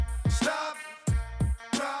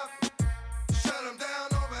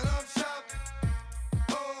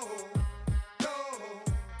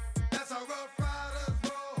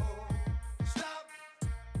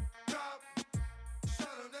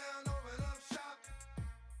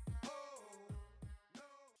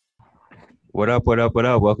What up, what up, what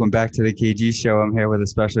up? Welcome back to the KG show. I'm here with a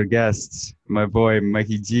special guest, my boy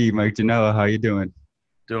Mikey G, Mike Gennello. How you doing?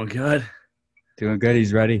 Doing good. Doing good.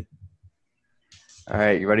 He's ready. All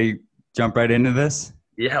right, you ready? Jump right into this.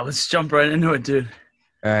 Yeah, let's jump right into it, dude.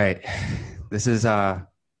 All right. This is all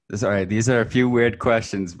right. These are a few weird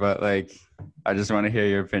questions, but I just want to hear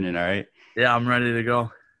your opinion, all right? Yeah, I'm ready to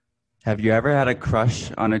go. Have you ever had a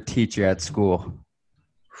crush on a teacher at school?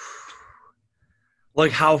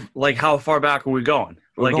 Like how far back are we going?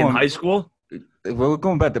 We're Like in going high school? we're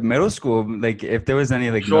going back to middle school. Like if there was any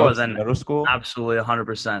Sure, notes in then middle school. absolutely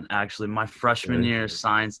 100%. Actually, my freshman Really? year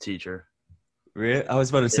science teacher. Really? I was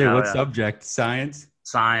about to say Yeah, oh what yeah. subject? Science?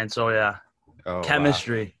 Science, oh yeah. Oh wow.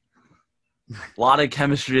 Chemistry. A lot of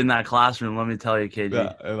chemistry in that classroom, let me tell you, KG.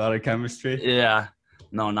 Yeah, a lot of chemistry. Yeah.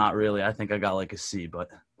 No, not really. I think I got like a C, but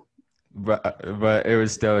But it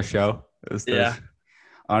was still a show. It was still yeah.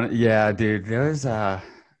 on. Yeah, dude. There was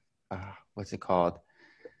what's it called?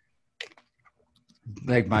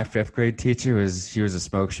 Like my fifth grade teacher was she was a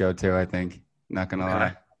smoke show too. I think. Not gonna Okay.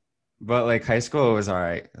 lie. But like high school it was all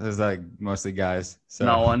right. It was like mostly guys. So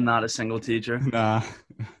No one, not a single teacher. nah,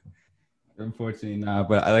 unfortunately nah.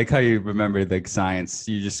 But I like how you remembered like science.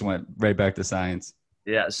 You just went right back to science.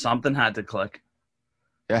 Yeah, something had to click.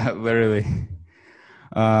 Yeah, literally.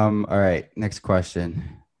 All right. Next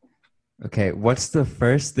question. Okay, what's the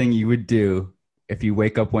first thing you would do if you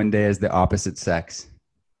wake up one day as the opposite sex?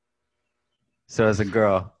 So as a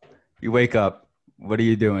girl, you wake up, what are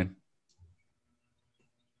you doing?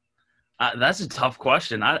 That's a tough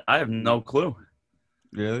question. I have no clue.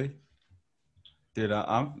 Really? Dude,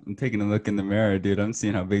 I'm taking a look in the mirror, dude. I'm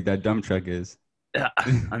seeing how big that dump truck is. Yeah,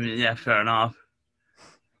 I mean, yeah, fair enough.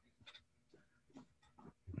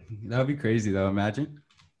 That would be crazy though, imagine.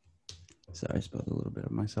 Sorry, I spilled a little bit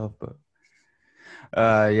of myself, but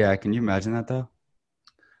yeah, can you imagine that though?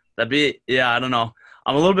 That'd be, yeah, I don't know.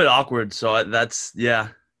 I'm a little bit awkward, so that's, yeah.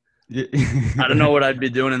 Yeah, I don't know what I'd be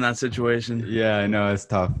doing in that situation. yeah, I know it's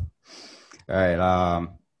tough. All right,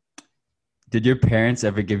 did your parents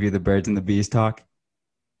ever give you the birds and the bees talk?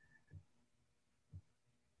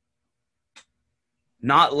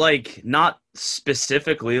 Not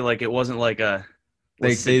specifically, like it wasn't like a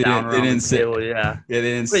let's Like sit down they around the didn't sit table. Yeah, yeah, they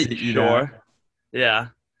didn't but sit you down. sure, yeah.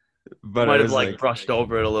 But it Might have was like like, brushed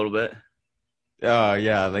over it a little bit. oh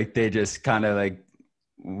yeah, like they just kind of like,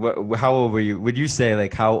 how old were you? Would you say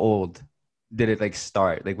like how old did it like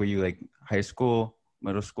start? Like were you like high school,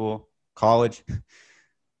 middle school, college?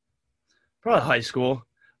 Probably high school,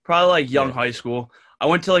 probably like young Yeah, high school. I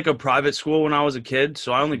went to like a private school when I was a kid,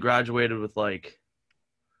 so I only graduated with like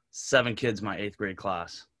 7 kids my eighth grade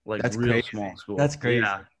class. Like that's real crazy. small school. That's Yeah, crazy.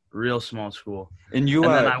 real small school. And you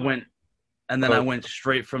And then I went and then I oh, went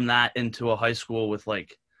straight from that into a high school with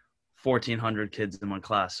like 1,400 kids in my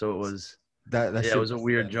class. So it was that yeah, it shit was a must have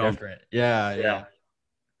weird been jump. different. Yeah, Yeah. yeah.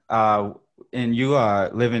 Uh, and you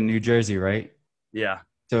live in New Jersey, right? Yeah.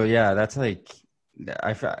 So yeah, that's like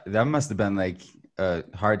that must have been like a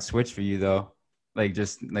hard switch for you though. Like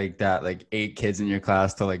just like that, like 8 kids in your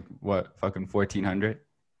class to like what, fucking 1,400?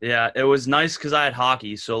 Yeah, it was nice cuz I had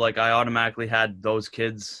hockey, so like I automatically had those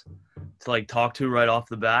kids to like talk to right off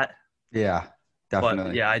the bat. Yeah, But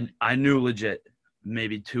definitely. yeah, I knew legit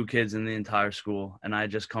maybe 2 kids in the entire school, and I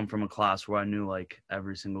just come from a class where I knew like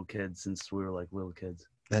every single kid since we were like little kids.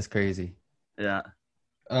 That's crazy. Yeah.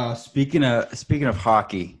 Speaking of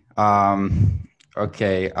hockey,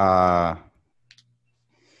 okay,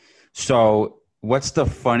 so what's the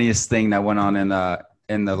funniest thing that went on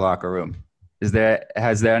in the locker room? Has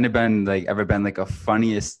there any been like ever been like a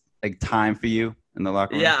funniest like time for you in the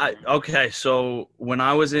locker room? Okay. So when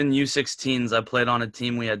I was in U16s, I played on a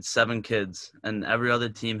team. We had 7 kids, and every other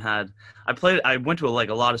team had. I went to like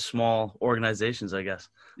a lot of small organizations, I guess.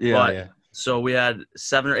 Yeah, But yeah. so we had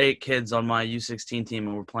 7 or 8 kids on my U16 team,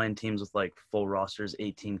 and we're playing teams with like full rosters,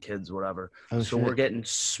 18 kids, whatever. Oh So we're shit. getting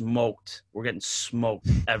smoked. We're getting smoked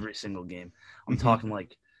every single game. I'm Hmm. talking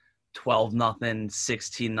like 12-0,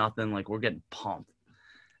 16-0. Like we're getting pumped,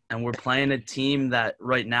 and we're playing a team that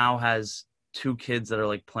right now has 2 kids that are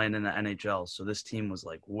like playing in the NHL. So this team was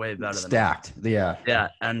like way better than us. Stacked. Yeah. Yeah,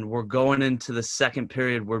 and we're going into the second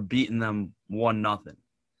period. We're beating them 1-0.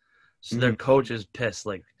 So their Hmm. coach is pissed.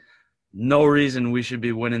 Like no reason we should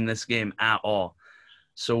be winning this game at all.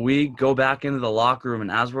 So we go back into the locker room,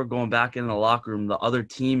 and as we're going back into the locker room, the other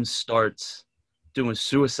team starts doing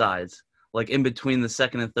suicides, like in between the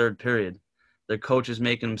second and third period. Their coach is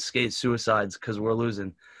making them skate suicides because we're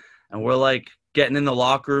losing. And we're like getting in the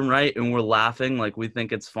locker room, right? And we're laughing. Like, we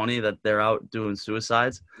think it's funny that they're out doing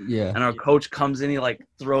suicides. Yeah. And our coach comes in, he like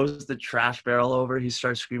throws the trash barrel over. He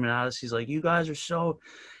starts screaming at us. He's like, he's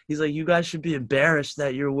like, you guys should be embarrassed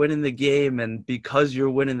that you're winning the game. And because you're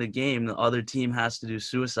winning the game, the other team has to do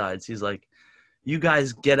suicides. He's like, you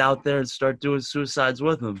guys get out there and start doing suicides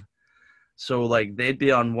with them. So like they'd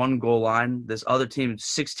be on one goal line. This other team,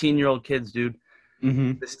 16-year-old kids, dude.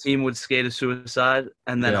 Mm-hmm. This team would skate a suicide,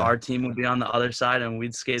 and then Yeah. our team would be on the other side, and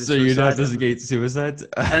we'd skate a So you'd have suicide. to skate suicides?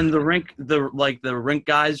 And the rink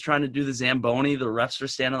guys trying to do the Zamboni, the refs are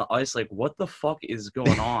standing on the ice like, what the fuck is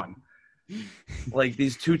going on? Like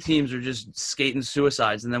these two teams are just skating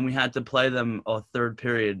suicides, and then we had to play them a third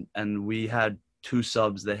period, and we had 2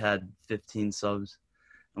 subs. They had 15 subs,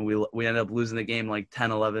 and we ended up losing the game like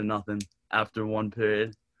 10-11 nothing after one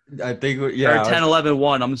period. I think, Or yeah.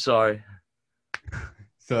 10-11-1, I'm sorry.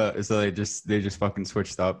 So they just fucking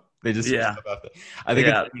switched up. They just switched Yeah. up after. I think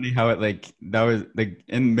Yeah. it's funny how it like that was like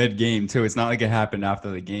in mid game too. It's not like it happened after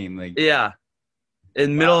the game. Like Yeah.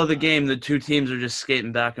 In the middle of the game, the two teams are just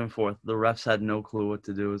skating back and forth. The refs had no clue what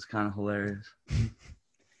to do. It was kind of hilarious.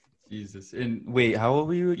 Jesus. And wait, how old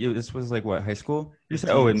were you? This was like what, high school? You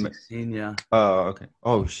said 15, 16, yeah. oh, okay.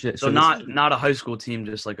 Oh shit. So not a high school team,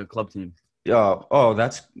 just like a club team. Oh,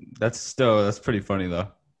 that's pretty funny though.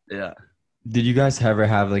 Yeah. Did you guys ever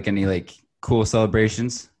have like any like cool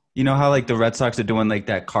celebrations? You know how like the Red Sox are doing like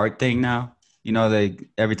that cart thing now? You know, they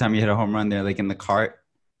every time you hit a home run, they're like in the cart.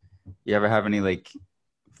 You ever have any like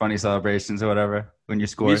funny celebrations or whatever when you We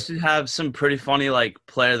score? used to have some pretty funny like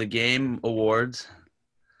player of the game awards.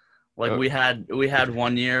 Like Oh. we had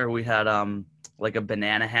 1 year, we had like a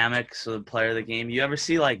banana hammock, so the player of the game. You ever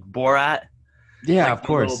see like Borat? Yeah, Like of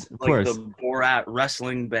course, of like course. the Borat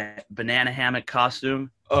wrestling banana hammock costume.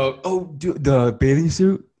 Oh, dude, the bathing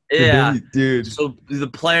suit. Yeah. Dude. So the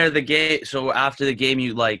player of the game. So after the game,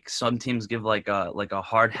 you like some teams give like a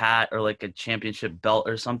hard hat or like a championship belt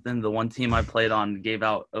or something. The one team I played on gave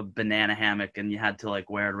out a banana hammock, and you had to like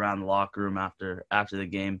wear it around the locker room after the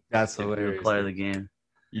game. That's If you were hilarious. player of the game.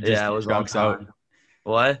 You Yeah, it your was all junks out. time.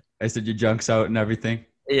 What? I said your junks out and everything.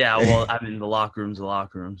 Yeah. Well, I mean, the locker room's the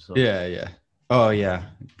locker room. So Yeah. Oh yeah.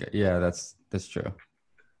 Yeah, that's true.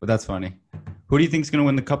 But that's funny. Who do you think's gonna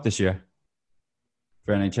win the cup this year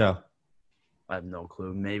for NHL? I have no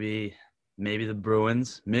clue. Maybe the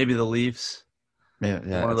Bruins. Maybe the Leafs. Yeah,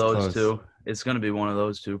 One of it's those close. two. It's gonna be one of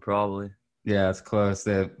those two probably. Yeah, it's close.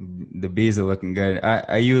 The bees are looking good.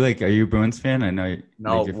 Are you a Bruins fan? I know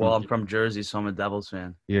No, you're well, I'm from Jersey, so I'm a Devils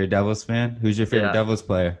fan. you're a Devils fan. Who's your favorite Yeah. Devils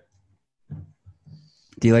player?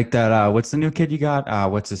 Do you like that? What's the new kid you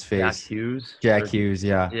got? What's his Jack face? Hughes. Jack Hughes.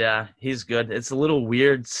 Yeah, Yeah, he's good. It's a little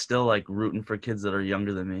weird still, like rooting for kids that are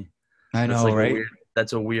younger than me. I That's know, like right?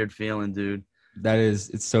 that's a weird feeling, dude.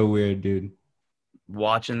 It's so weird, dude.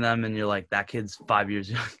 Watching them and you're like, that kid's 5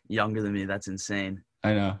 years younger than me. That's insane.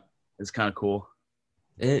 I know. It's kind of cool.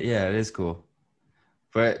 Yeah, it is cool.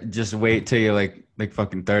 But just wait till you're like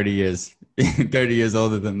fucking 30 years, 30 years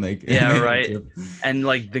older than like. Yeah, right. And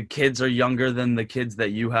like the kids are younger than the kids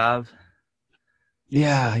that you have.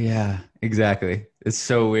 Yeah, exactly. It's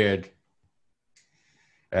so weird.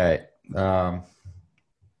 All right.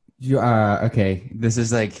 Okay. This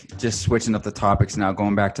is like just switching up the topics now,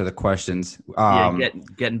 going back to the questions.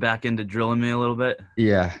 Getting back into drilling me a little bit.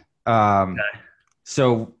 Yeah.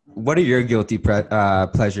 So what are your guilty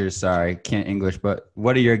pleasures? Sorry, can't English, but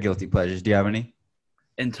what are your guilty pleasures? Do you have any?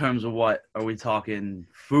 In terms of what are we talking?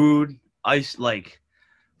 Food,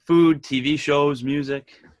 food, TV shows,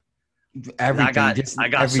 music. Everything. I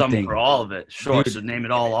got something everything. for all of it. Sure, Dude. so name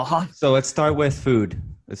it all off. So let's start with food.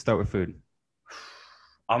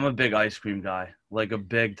 I'm a big ice cream guy, like a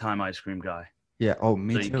big time ice cream guy. Yeah. Oh,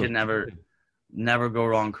 me So too. you can never go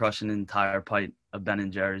wrong crushing an entire pint of Ben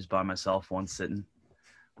and Jerry's by myself one sitting.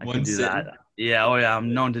 I One can do sitting? that. Yeah, oh yeah,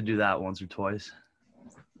 I'm known to do that once or twice.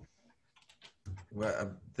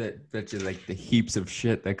 Well, bet you like the heaps of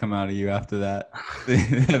shit that come out of you after that.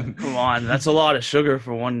 Come on, that's a lot of sugar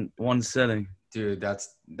for one sitting. Dude,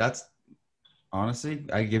 that's honestly,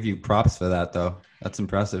 I give you props for that though. That's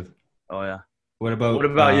impressive. Oh yeah. What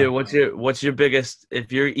about you? What's your biggest?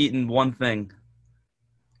 If you're eating one thing,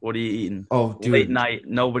 what are you eating? Oh, dude. Late night,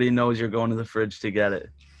 nobody knows you're going to the fridge to get it.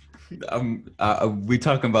 We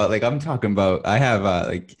talking about like I'm talking about. I have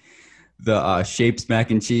like the Shapes mac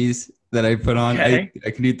and cheese that I put on. Okay. I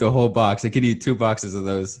can eat the whole box. I can eat 2 boxes of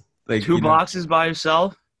those. Like Two boxes by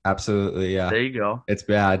yourself? Absolutely, yeah. There you go. It's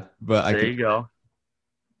bad, but There you go.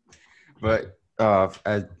 But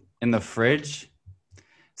in the fridge,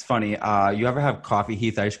 it's funny. You ever have Coffee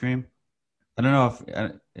Heath ice cream? I don't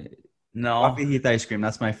know No. Coffee Heath ice cream.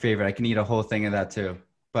 That's my favorite. I can eat a whole thing of that too.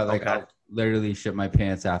 But like Okay. I'll literally shit my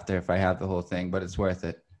pants after if I have the whole thing, but it's worth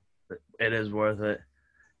it. It is worth it.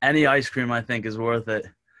 Any ice cream, I think, is worth it.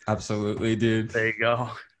 Absolutely, dude. There you go.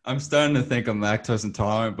 I'm starting to think I'm lactose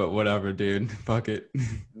intolerant, but whatever, dude. Fuck it.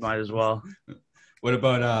 Might as well. What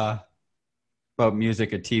about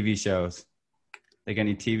music or TV shows? Like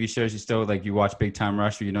any TV shows you still like you watch Big Time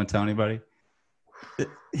Rush or you don't tell anybody?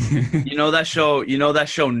 You know that show? You know that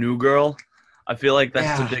show, New Girl? I feel like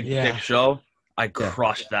that's a Yeah, big chick yeah, show. I yeah.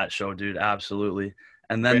 crushed that show, dude. Absolutely.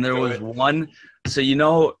 And We're then there into was it. one. So you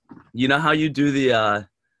know how you do the.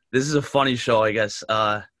 This is a funny show, I guess.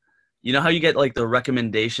 You know how you get like the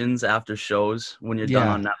recommendations after shows when you're done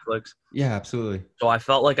Yeah, on Netflix? yeah, absolutely. So I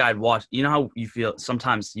felt like I'd watched. You know how you feel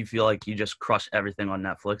sometimes you feel like you just crush everything on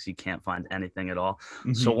Netflix. You can't find anything at all.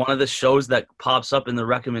 So Hmm. one of the shows that pops up in the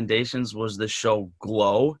recommendations was the show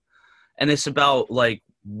Glow, and it's about like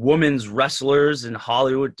women's wrestlers in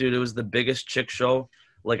Hollywood. Dude, it was the biggest chick show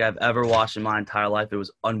like I've ever watched in my entire life. It was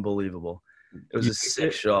unbelievable. It was You a liked sick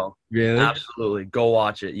it? show. Really? Absolutely, go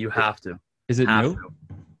watch it. You have to, Is it have new?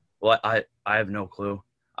 to. Well, I have no clue.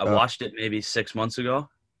 I Oh, watched it maybe 6 months ago.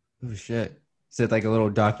 oh shit. Is it like a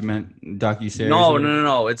little docu series or No, no, whatever? no,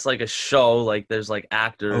 no. It's like a show. Like there's like Oh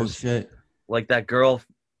actors. shit. Like that girl.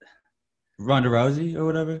 Ronda Rousey or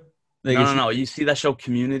whatever? Like No, is no, she no. You see that show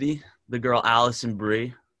Community? The girl Allison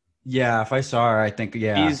Brie. yeah, if I saw her, I think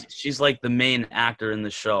yeah. She's like the main actor in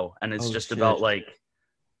the show, and it's Oh just about shit.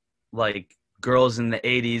 like girls in the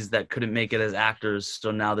 80s that couldn't make it as actors,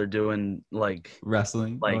 so now they're doing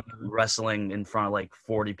Wrestling or like whatever. wrestling in front of like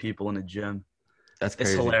 40 people in a gym. That's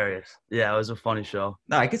It's crazy. hilarious. Yeah, it was a funny show.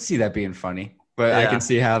 No, I could see that being funny, but I can Yeah.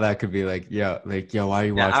 see how that could be like, yo, why are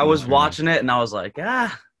you Yeah, I watching was this right now? watching it and I was like,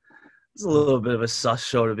 it's a little bit of a sus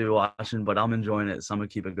show to be watching, but I'm enjoying it, so I'm gonna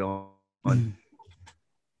keep it going.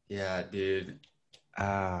 Yeah, dude.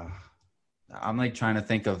 Uh, I'm like trying to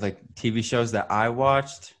think of like TV shows that I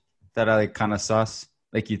watched that I like kind of sus.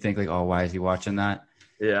 Like you think like, oh, why is he watching that?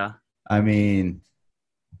 Yeah. I mean,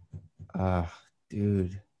 uh,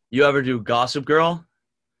 dude, You ever do Gossip Girl?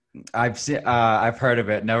 I've heard of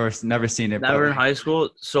it, never seen it, but Never in like, high school.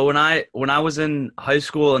 So when I was in high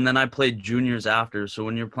school and then I played juniors after. So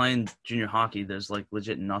when you're playing junior hockey, there's like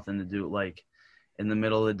legit nothing to do. Like in the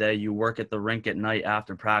middle of the day, you work at the rink at night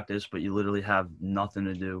after practice, but you literally have nothing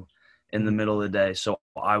to do in the middle of the day. So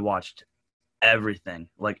I watched everything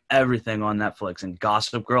on Netflix and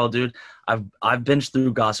Gossip Girl, dude. I've binged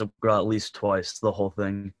through Gossip Girl at least twice, the whole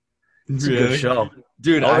thing. It's a good really, show.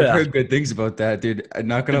 dude, Oh I've yeah, heard good things about that, dude. I'm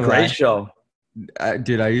not it's a gonna great lie, show.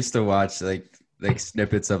 dude. I used to watch like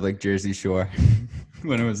snippets of like Jersey Shore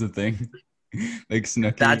when it was a thing, like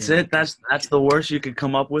Snooki. That's it. That's the worst you could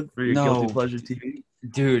come up with for your guilty No, pleasure TV.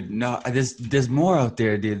 dude, no, there's more out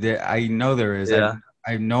there, dude. I know there is. Yeah.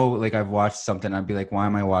 I know like I've watched something. I'd be like, why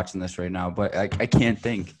am I watching this right now? But I can't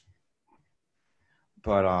think.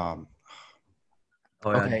 But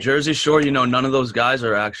Oh yeah, okay, Jersey Shore. You know, none of those guys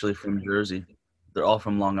are actually from Jersey. They're all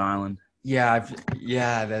from Long Island. yeah,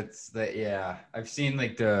 yeah, that's the yeah. I've seen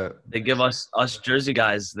like the They give us Jersey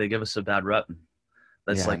guys. They give us a bad rep.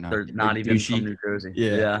 That's yeah, I like know, they're not like even from douchey. New Jersey.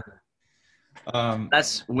 Yeah. Yeah,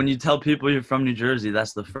 that's when you tell people you're from New Jersey.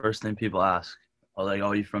 That's the first thing people ask. Oh, like,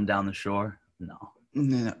 oh, you from down the shore? No.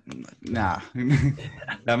 Nah,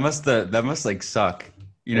 that must like suck.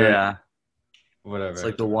 You know, Yeah, it's whatever.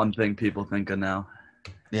 like the one thing people think of now.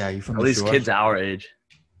 Yeah, you from At the least shore? kids our age.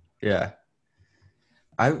 Yeah,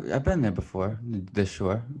 I've been there before. The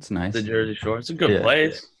shore, it's The nice. Jersey Shore. It's a good Yeah,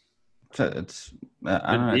 place. it's I don't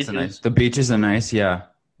Good know. It's a nice. beaches. The beaches are nice. Yeah,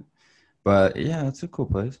 but yeah, it's a cool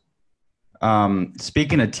place.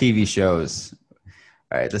 Speaking of TV shows,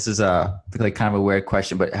 all right, this is a like kind of a weird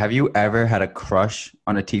question, but have you ever had a crush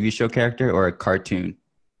on a TV show character or a cartoon?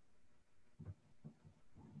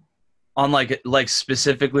 On like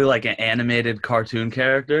specifically like an animated cartoon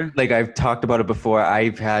character. Like I've talked about it before.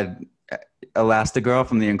 I've had Elastigirl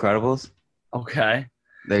from The Incredibles. Okay.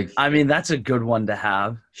 Like I mean, that's a good one to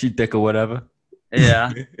have. she thick or whatever.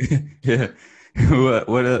 Yeah. Yeah.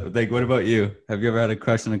 What about you? Have you ever had a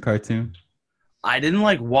crush on a cartoon? I didn't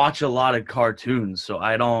like watch a lot of cartoons, so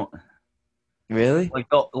I don't Really?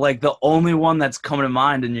 like the only one that's coming to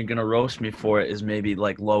mind, and you're gonna roast me for it, is maybe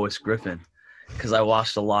like Lois Griffin, because I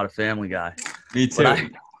watched a lot of Family Guy. Me But too.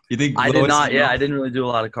 You think I did Lois is not. Yeah, I real? didn't really do a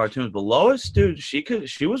lot of cartoons. But Lois, dude,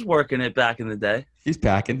 she was working it back in the day. She's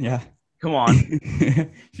packing, yeah. Come on.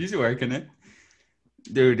 She's working it.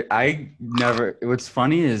 Dude, I never what's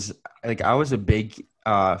funny is like I was a big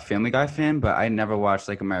Family Guy fan, but I never watched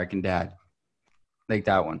like American Dad. Like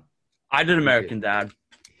that one. I did American Dad.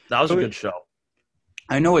 That was a Oh, good show.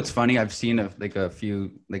 I know it's funny. I've seen a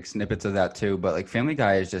few like snippets of that too, but like Family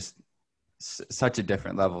Guy is just such a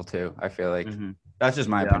different level too. I feel like Hmm. that's just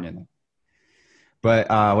my Yeah. opinion. But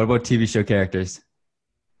what about TV show characters?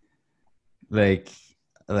 Like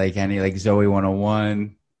any like Zoe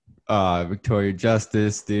 101, Victoria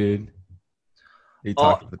Justice, dude. You Oh,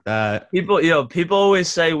 talked about that. people always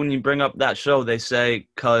say when you bring up that show, they say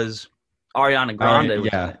because Ariana Grande was in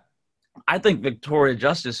Yeah. it. I think Victoria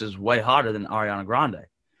Justice is way hotter than Ariana Grande.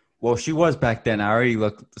 Well, she was back then. I already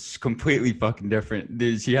looked completely fucking different.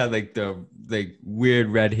 Dude, she had like the like weird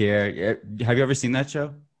red hair. Have you ever seen that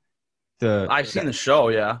show? The I've seen the that, show,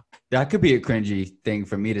 yeah. that could be a cringy thing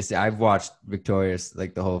for me to say. I've watched Victorious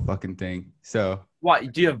like the whole fucking thing. So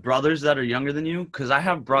What, do you have brothers that are younger than you? Because I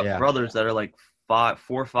have yeah. brothers that are like 4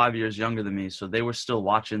 or 5 years younger than me, so they were still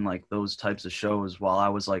watching like those types of shows while I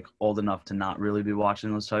was like old enough to not really be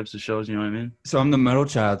watching those types of shows. You know what I mean? So I'm the middle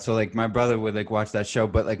child. So like my brother would like watch that show,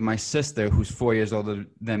 but like my sister, who's 4 years older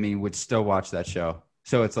than me, would still watch that show.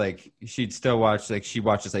 So it's like she'd still watch like she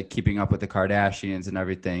watches like Keeping Up with the Kardashians and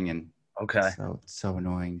everything, and Okay. so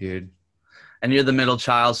annoying, dude. And you're the middle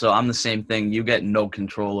child, so I'm the same thing. You get no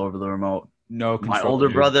control over the remote. No My control, older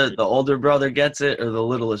dude. brother, the older brother gets it, or the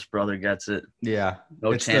littlest brother gets it. Yeah,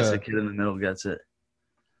 No it's chance the the kid in the middle gets it.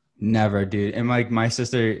 never, dude. And like my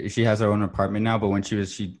sister, she has her own apartment now, but when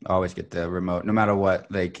she'd always get the remote, no matter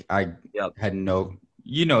what. Like I Yep. had no,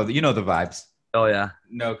 you know the vibes, Oh yeah.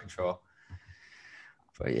 no control.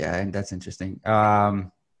 But yeah, and that's interesting.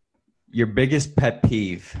 Your biggest pet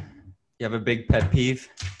peeve. You have a big pet peeve,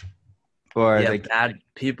 or Yeah, like bad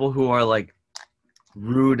people who are like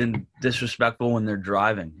rude and disrespectful when they're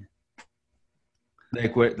driving.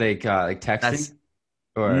 what like texting That's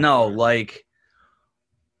or no, like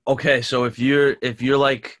okay, so if you're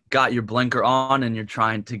like got your blinker on and you're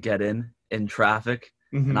trying to get in traffic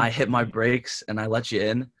and I Mhm. hit my brakes and I let you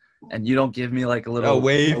in and you don't give me like Oh a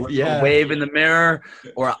wave, little yeah. wave in the mirror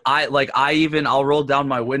or I'll roll down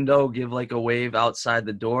my window, give like a wave outside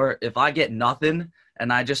the door. If I get nothing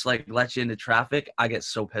and I just like let you into traffic, I get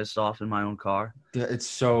so pissed off in my own car. It's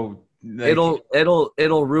so like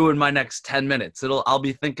It'll ruin my next 10 minutes. I'll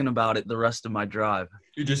be thinking about it the rest of my drive.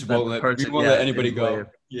 That the you person, won't let yeah, anybody didn't wave.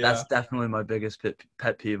 go. Yeah. That's definitely my biggest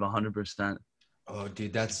pet peeve, 100%. Oh,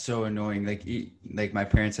 dude, that's so annoying. Like, like my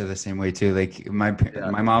parents are the same way too. Like, Yeah.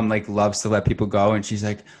 my mom like loves to let people go, and she's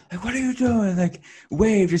like, what are you doing? Like,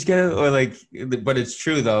 wave, just get it, or like, but it's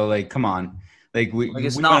true though. Like, come on, like Like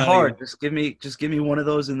it's we not went on hard. Just give me one of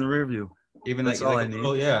those in the rear view. even That's all like I a need.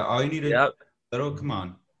 little, yeah. All you need is Yep. little. Come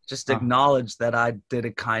on, Just uh, acknowledge that I did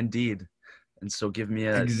a kind deed. And so give me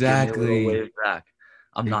a little exactly, wave back.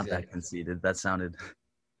 I'm not that exactly. conceited. That sounded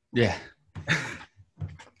Yeah,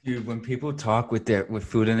 dude. When people talk with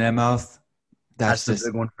food in their mouth, that's that's the just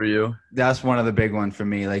big one for you. that's one of the big ones for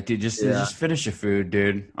me. Like, dude, Yeah. just finish your food,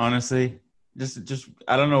 dude. Honestly, just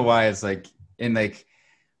I don't know why it's like in like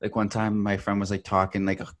one time my friend was like talking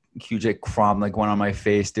like a huge like crumb like one on my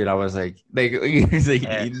face, dude. I was like he was like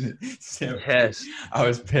Yes. eating it. So, dude, Yes. I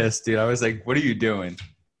was pissed, dude. I was like, what are you doing?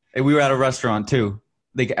 And we were at a restaurant too.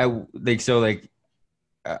 Like I like so like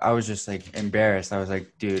I was just like embarrassed. I was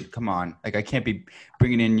like, dude, come on. Like I can't be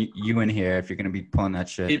bringing in you in here if you're gonna be pulling that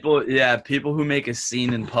shit. People who make a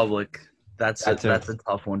scene in public, That too. that's a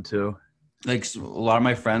tough one too. Like a lot of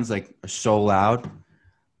my friends like are so loud.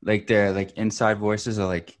 Like their like inside voices are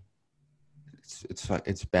like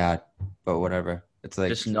it's bad, but whatever. It's like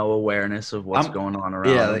Just no awareness of what's I'm going on yeah,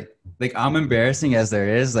 around them. like I'm embarrassing as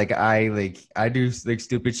there is. Like I do like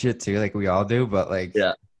stupid shit too, like we all do, but like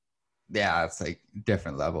Yeah. yeah, it's like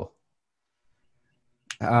different level.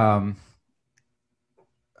 Um,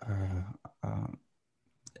 uh, um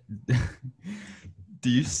do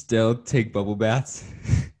you still take bubble baths?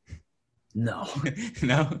 No.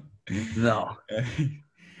 No. No.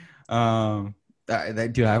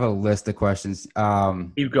 Dude, I have a list of questions.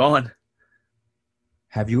 Keep going.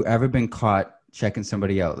 Have you ever been caught checking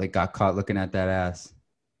somebody out? Like got caught looking at that ass?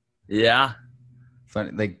 Yeah.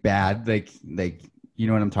 Fun, like bad, like you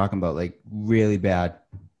know what I'm talking about? Like really bad.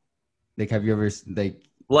 Like have you ever like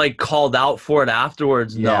Like called out for it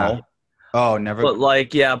afterwards, yeah? no. Oh, never. But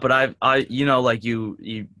like, yeah, but like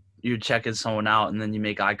you're checking someone out and then you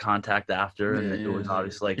make eye contact after and it was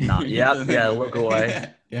obviously like not, yep, yeah, look away.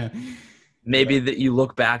 Yeah, Maybe that you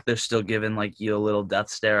look back, they're still giving like you a little death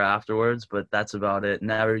stare afterwards, but that's about it.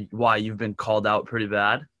 Never, why, you've been called out pretty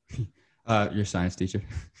bad? your science teacher.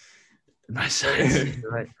 My science teacher,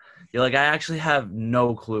 right? You're like, I actually have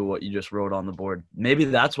no clue what you just wrote on the board. Maybe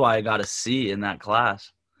that's why I got a C in that class.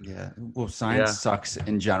 Yeah. Well, science Yeah. sucks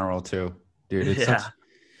in general too, dude. It's such. Yeah.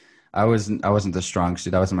 I wasn't the strong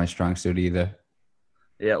suit. That wasn't my strong suit either.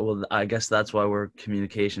 Yeah, well, I guess that's why we're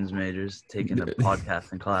communications majors taking a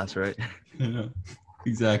podcasting class, right? Yeah,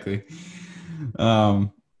 exactly.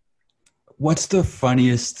 Um, what's the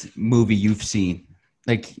funniest movie you've seen?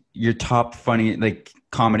 Like your top funny like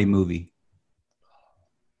comedy movie?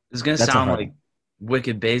 It's gonna That's a sound hard like one.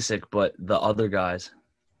 wicked basic, but The Other Guys,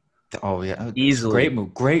 Oh yeah, great easily,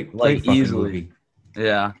 movie, great like great fucking easily, movie.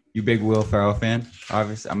 yeah. You big Will Ferrell fan?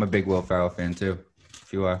 Obviously, I'm a big Will Ferrell fan too.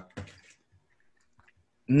 If you are,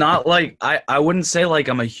 Not like I wouldn't say like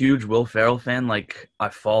I'm a huge Will Ferrell fan. Like I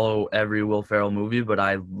follow every Will Ferrell movie, but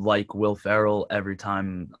I like Will Ferrell every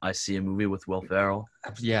time I see a movie with Will Ferrell.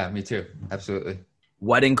 yeah, me too. Absolutely.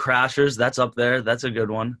 Wedding Crashers, that's up there. That's a good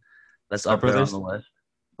one. That's Step up there on Brothers. the list.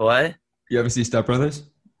 What? You ever see Step Brothers?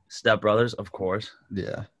 Step Brothers, of course.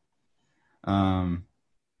 Yeah. Um.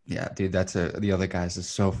 Yeah, dude. The Other Guys is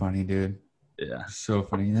so funny, dude. Yeah. So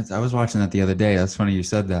funny. I was watching that the other day. That's funny you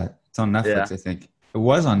said that. It's on Yeah. Netflix, I think. It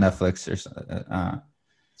was on Netflix or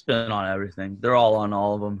It's been on everything. They're all on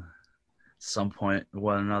all of them at some point with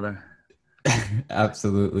one another.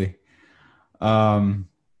 absolutely. Um,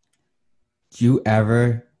 do you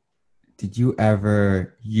ever did you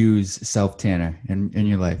ever use self tanner in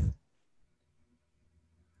your life?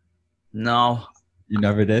 No, You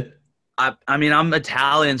never did? I mean I'm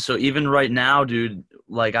Italian, so even right now, dude,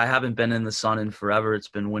 like I haven't been in the sun in forever. It's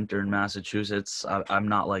been winter in Massachusetts. I'm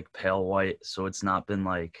not like pale white, so it's not been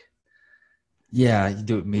Yeah, you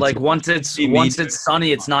do it. Me too. like Me once too. it's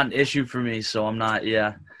sunny, it's not an issue for me. So I'm not.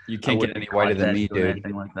 Yeah, You I can't get wouldn't any be whiter than content me, doing dude.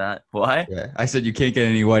 anything like that. Why? Yeah, I said you can't get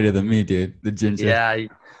any whiter than me, dude. The ginger. Yeah.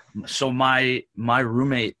 So my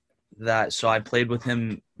roommate so I played with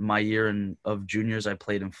him my year of juniors. I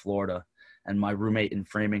played in Florida, and my roommate in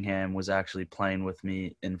Framingham was actually playing with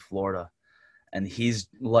me in Florida. And he's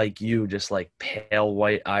like you, just like pale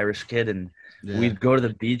white Irish kid. And Yeah. we'd go to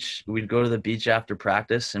the beach. We'd go to the beach after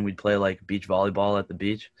practice, and we'd play like beach volleyball at the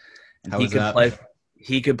beach. And How was that?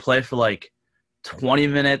 He could play for like 20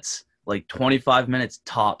 minutes, like 25 minutes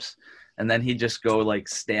tops, and then he'd just go like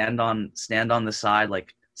stand on the side,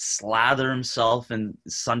 like slather himself in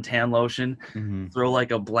suntan lotion, Hmm. throw like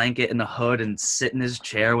a blanket in a hood, and sit in his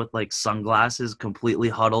chair with like sunglasses, completely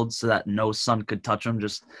huddled so that no sun could touch him.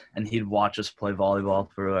 And he'd watch us play volleyball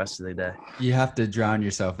for the rest of the day. You have to drown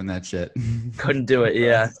yourself in that shit. Couldn't do it.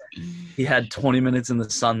 Yeah, he had 20 minutes in the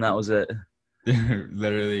sun. That was it.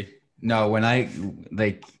 Literally. No, when I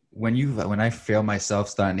feel myself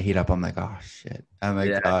starting to heat up, I'm like, oh shit. I'm like,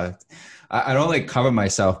 Yeah, I don't like cover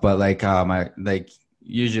myself, but like my like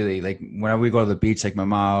usually like when we go to the beach, like my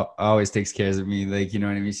mom always takes care of me. Like, you know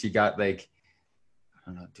what I mean? She got like I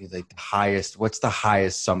don't know, dude, like what's the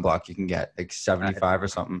highest sunblock you can get? Like 75 or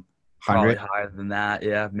something? probably 100? higher than that.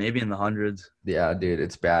 Yeah, maybe in the hundreds. Yeah, dude,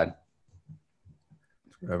 it's bad.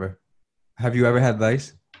 Whatever. Have you ever had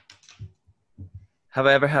lice? Have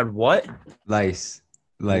I ever had what? Lice.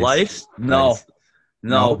 Lice. Lice? No, Lice.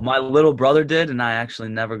 no. No? My little brother did, and I actually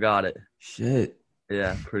never got it. Shit.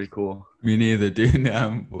 Yeah, pretty cool. Me neither, dude.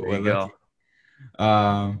 There We're you lucky. go.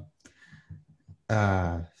 Um,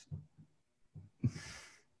 uh,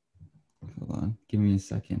 hold on. Give me a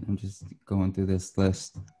second. I'm just going through this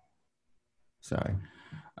list. Sorry.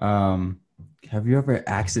 Um, have you ever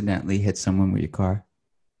accidentally hit someone with your car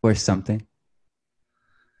or something?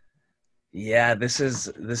 Yeah, this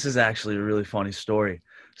is actually a really funny story.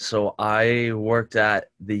 So I worked at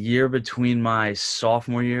the year between my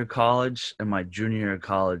sophomore year of college and my junior year of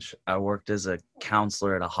college. I worked as a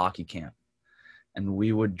counselor at a hockey camp, and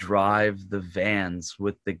we would drive the vans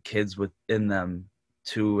with the kids within them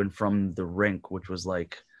to and from the rink, which was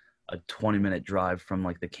like a 20-minute drive from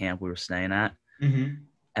like the camp we were staying at. Mm-hmm.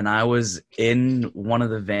 And I was in one of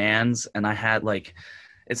the vans, and I had like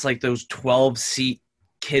it's like those 12-seat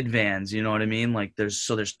kid vans, you know what I mean? Like there's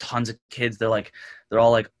tons of kids. They're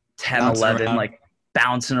all like 10, Bouncing 11, around. like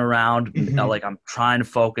bouncing around. Mm-hmm. Like I'm trying to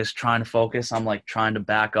focus. I'm like trying to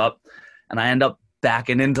back up, and I end up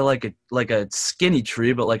backing into like a skinny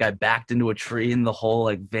tree, but like I backed into a tree, and the whole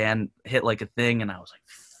like van hit like a thing, and I was like,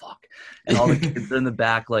 fuck. And all the kids are in the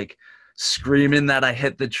back like screaming that I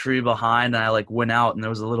hit the tree behind, and I like went out, and there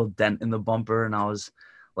was a little dent in the bumper, and I was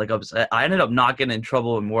like upset. I ended up not getting in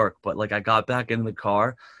trouble in work, but like I got back in the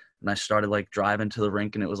car, and I started like driving to the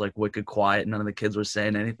rink, and it was like wicked quiet. None of the kids were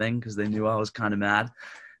saying anything because they knew I was kind of mad.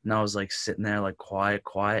 And I was like sitting there like quiet.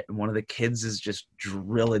 And one of the kids is just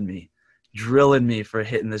drilling me for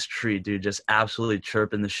hitting this tree, dude, just absolutely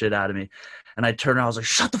chirping the shit out of me. And I turned around, I was like,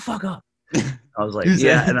 shut the fuck up. I was like, You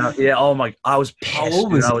yeah. said, Yeah, oh my, I was how pissed,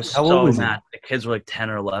 old dude. was I he? was How old so was he? mad. The kids were like 10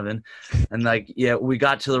 or 11. And like, yeah, we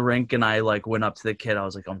got to the rink, and I like went up to the kid. I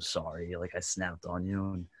was like, I'm sorry. Like I snapped on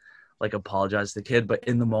you. And like apologize to the kid. But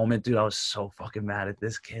in the moment, dude, I was so fucking mad at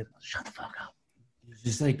this kid. Shut the fuck up. It's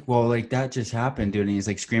just like, well, like that just happened, dude. And he's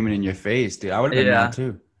like screaming in your face, dude. I would have been mad Yeah,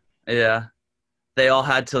 too. yeah. They all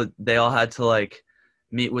had to like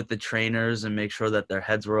meet with the trainers and make sure that their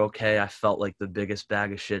heads were okay. I felt like the biggest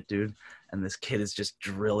bag of shit, dude. And this kid is just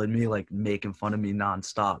drilling me, like making fun of me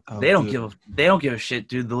nonstop. Oh, They don't give a shit,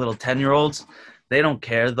 dude. The little 10-year-olds, they don't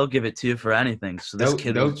care. They'll give it to you for anything. So yeah.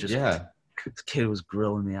 this kid was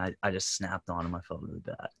grilling me. I just snapped on him. I felt really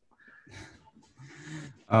bad.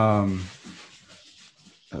 Um.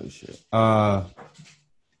 Oh shit. All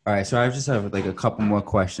right. So I just have like a couple more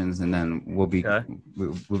questions, and then Okay.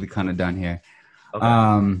 we'll be kind of done here. Okay.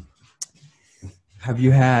 Um. Have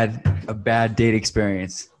you had a bad date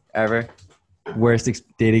experience ever? Worst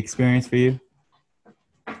date experience for you?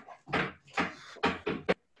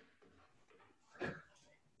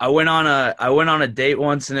 I went on a date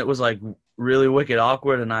once and it was like really wicked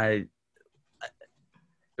awkward and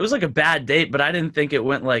it was like a bad date, but I didn't think it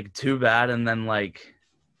went like too bad. And then like,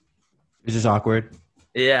 It's just awkward.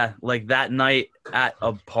 yeah, like that night at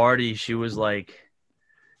a party, she like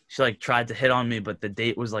tried to hit on me, but the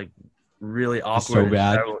date was like really It's so awkward and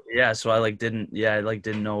bad. terrible. Yeah, so I like didn't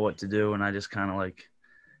know what to do, and I just kind of like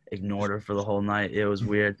ignored her for the whole night. It was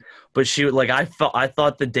weird, but I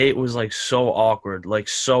thought the date was like so awkward,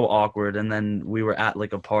 and then we were at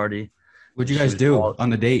like a party. What'd you She guys was do all on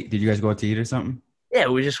the date? Did you guys go out to eat or something? Yeah,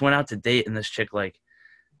 we just went out to date, and this chick like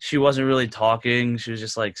she wasn't really talking. She was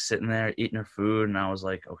just like sitting there eating her food, and I was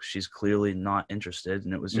like, oh, she's clearly not interested,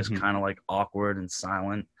 and it was just Mm-hmm. kind of like awkward and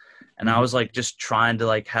silent. And I Mm-hmm. was like just trying to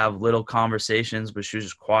like have little conversations, but she was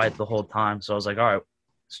just quiet the whole time. So I was like, all right,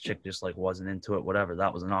 this chick just like wasn't into it, whatever.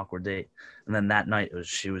 That was an awkward date. And then that night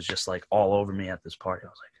she was just like all over me at this party. I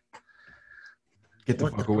was Get like, the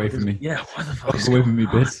what the fuck away fuck from is me. yeah, what the fuck Fuck is away going from me,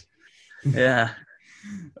 on? bitch. Yeah.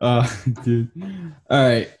 Uh, dude. All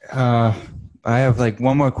right. I have like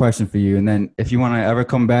one more question for you, and then if you want to ever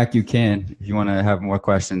come back, you can. If you want to have more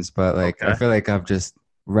questions, but like I Okay. feel like I've just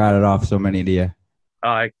rattled off so many to you.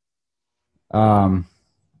 All right. Um,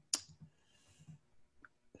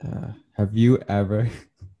 have you ever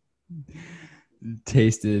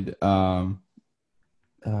tasted have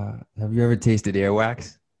you ever tasted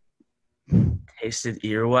earwax? Tasted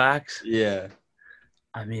earwax. Yeah.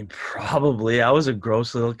 I mean, probably. I was a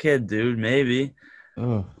gross little kid, dude. Maybe.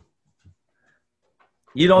 Oh,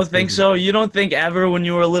 You that's don't think crazy. so? You don't think ever when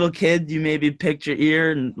you were a little kid you maybe picked your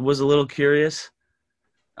ear and was a little curious?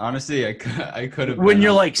 Honestly, I could have When been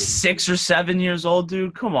you're like honestly. 6 or 7 years old,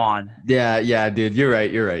 dude, come on. Yeah, yeah, dude. You're right.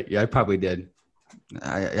 You're right. Yeah, I probably did.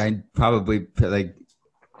 I probably like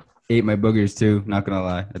ate my boogers too. Not gonna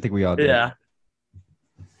lie. I think we all did. Yeah.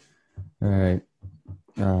 All right.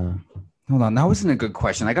 Uh, hold on. That wasn't a good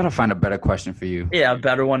question. I gotta find a better question for you. Yeah, a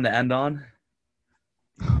better one to end on.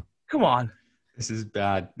 Come on. This is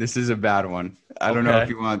bad. This is a bad one. I don't know if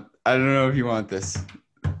Okay. you want. I don't know if you want this.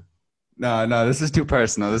 No, no. This is too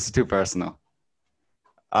personal. This is too personal.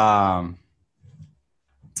 Um.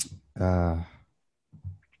 Uh.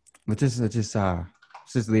 Let's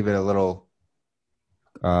just leave it a little.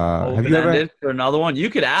 Have you ever? Open-ended for another one. You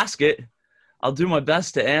could ask it. I'll do my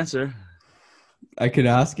best to answer. I could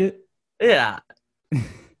ask it. Yeah.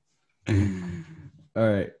 All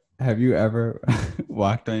right. Have you ever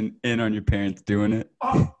walked in on your parents doing it?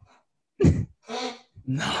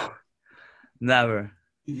 No. Never.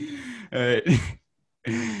 All right.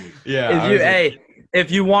 Yeah, If I you was like, hey,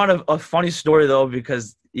 if you want a funny story though,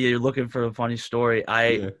 because you're looking for a funny story, I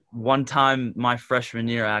yeah. one time my freshman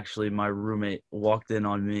year actually my roommate walked in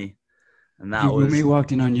on me, and Your roommate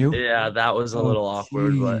walked in on you? yeah, that was a Oh, little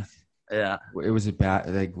awkward, but jeez. yeah, It was a bad.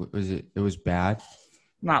 Like, was it? It was bad.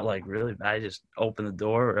 not like really bad. I just opened the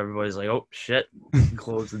door. Everybody's like, "Oh shit!" and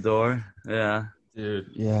closed the door. Yeah, Dude.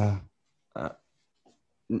 Yeah. Uh,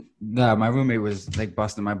 nah, my roommate was like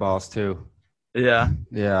busting my balls too. yeah,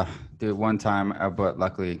 Yeah, dude. One time, but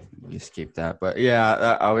luckily we escaped that. But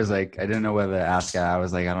yeah, I was like, I didn't know whether to ask that. I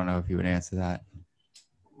was like, I don't know if he would answer that.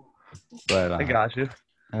 But I got you.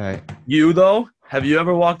 all right. You though, have you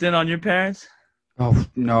ever walked in on your parents? Oh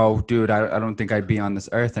no, dude. I don't think I'd be on this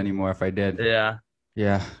earth anymore if I did. Yeah,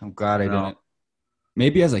 Yeah, I'm glad I no, didn't.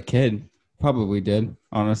 Maybe as a kid, probably did.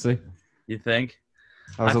 Honestly, you think?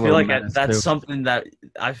 I was I a feel little like menace that's too. something that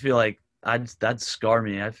I feel like that'd scar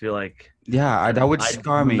me. I feel like. Yeah, that would I'd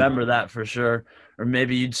scar me. remember that for sure. Or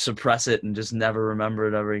maybe you'd suppress it and just never remember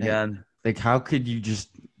it ever Like, again. like, how could you just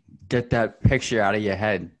get that picture out of your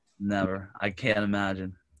head? Never. I can't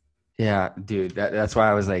imagine. Yeah, dude. That's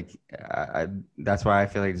why I was like, that's why I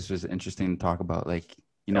feel like this was interesting to talk about. Like,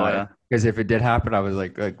 Oh yeah. because if it did happen, I was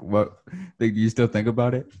like, what? Like, do you still think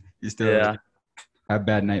about it? You still Yeah, like have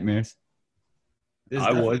bad nightmares? There's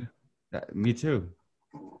I would. definitely me too.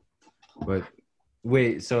 But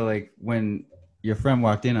wait, so like when your friend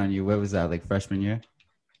walked in on you, what was that, like freshman year?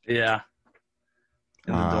 Yeah,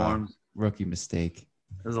 in the Ah, dorms. rookie mistake.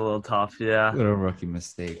 It was a little tough. Yeah, Little rookie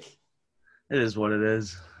mistake. it is what it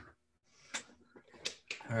is.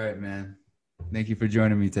 All right, man. Thank you for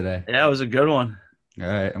joining me today. Yeah, it was a good one. All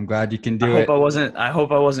right, I'm glad you can I do hope it. I wasn't. I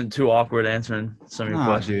hope I wasn't too awkward answering some of your Nah,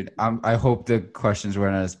 questions. dude. I hope the questions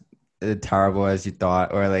weren't as terrible as you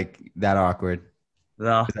thought, or like that awkward.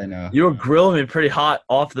 No, 'Cause I know. you were grilling me pretty hot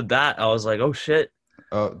off the bat. I was like, oh shit.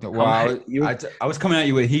 Oh well, Come you I was coming at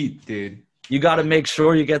you with heat, dude. you got to make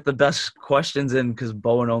sure you get the best questions in because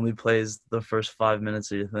Bowen only plays the first 5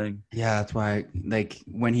 minutes of your thing. Yeah, that's why. Like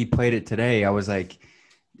when he played it today, I was like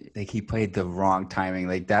he played the wrong timing.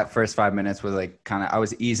 Like that first 5 minutes was like kind of I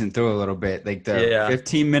was easing through a little bit. Like the Yeah,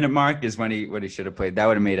 15-minute mark is when he should have played. That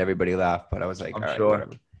would have made everybody laugh. But I was like, I'm all right, sure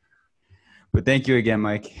whatever. But thank you again,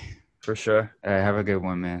 Mike. for sure. All right, have a good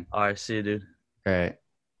one, man. All right, see you, dude. All right,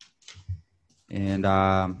 and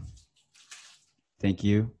thank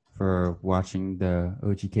you for watching the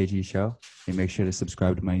OGKG show. And make sure to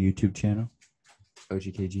subscribe to my YouTube channel,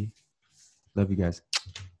 OGKG. Love you guys.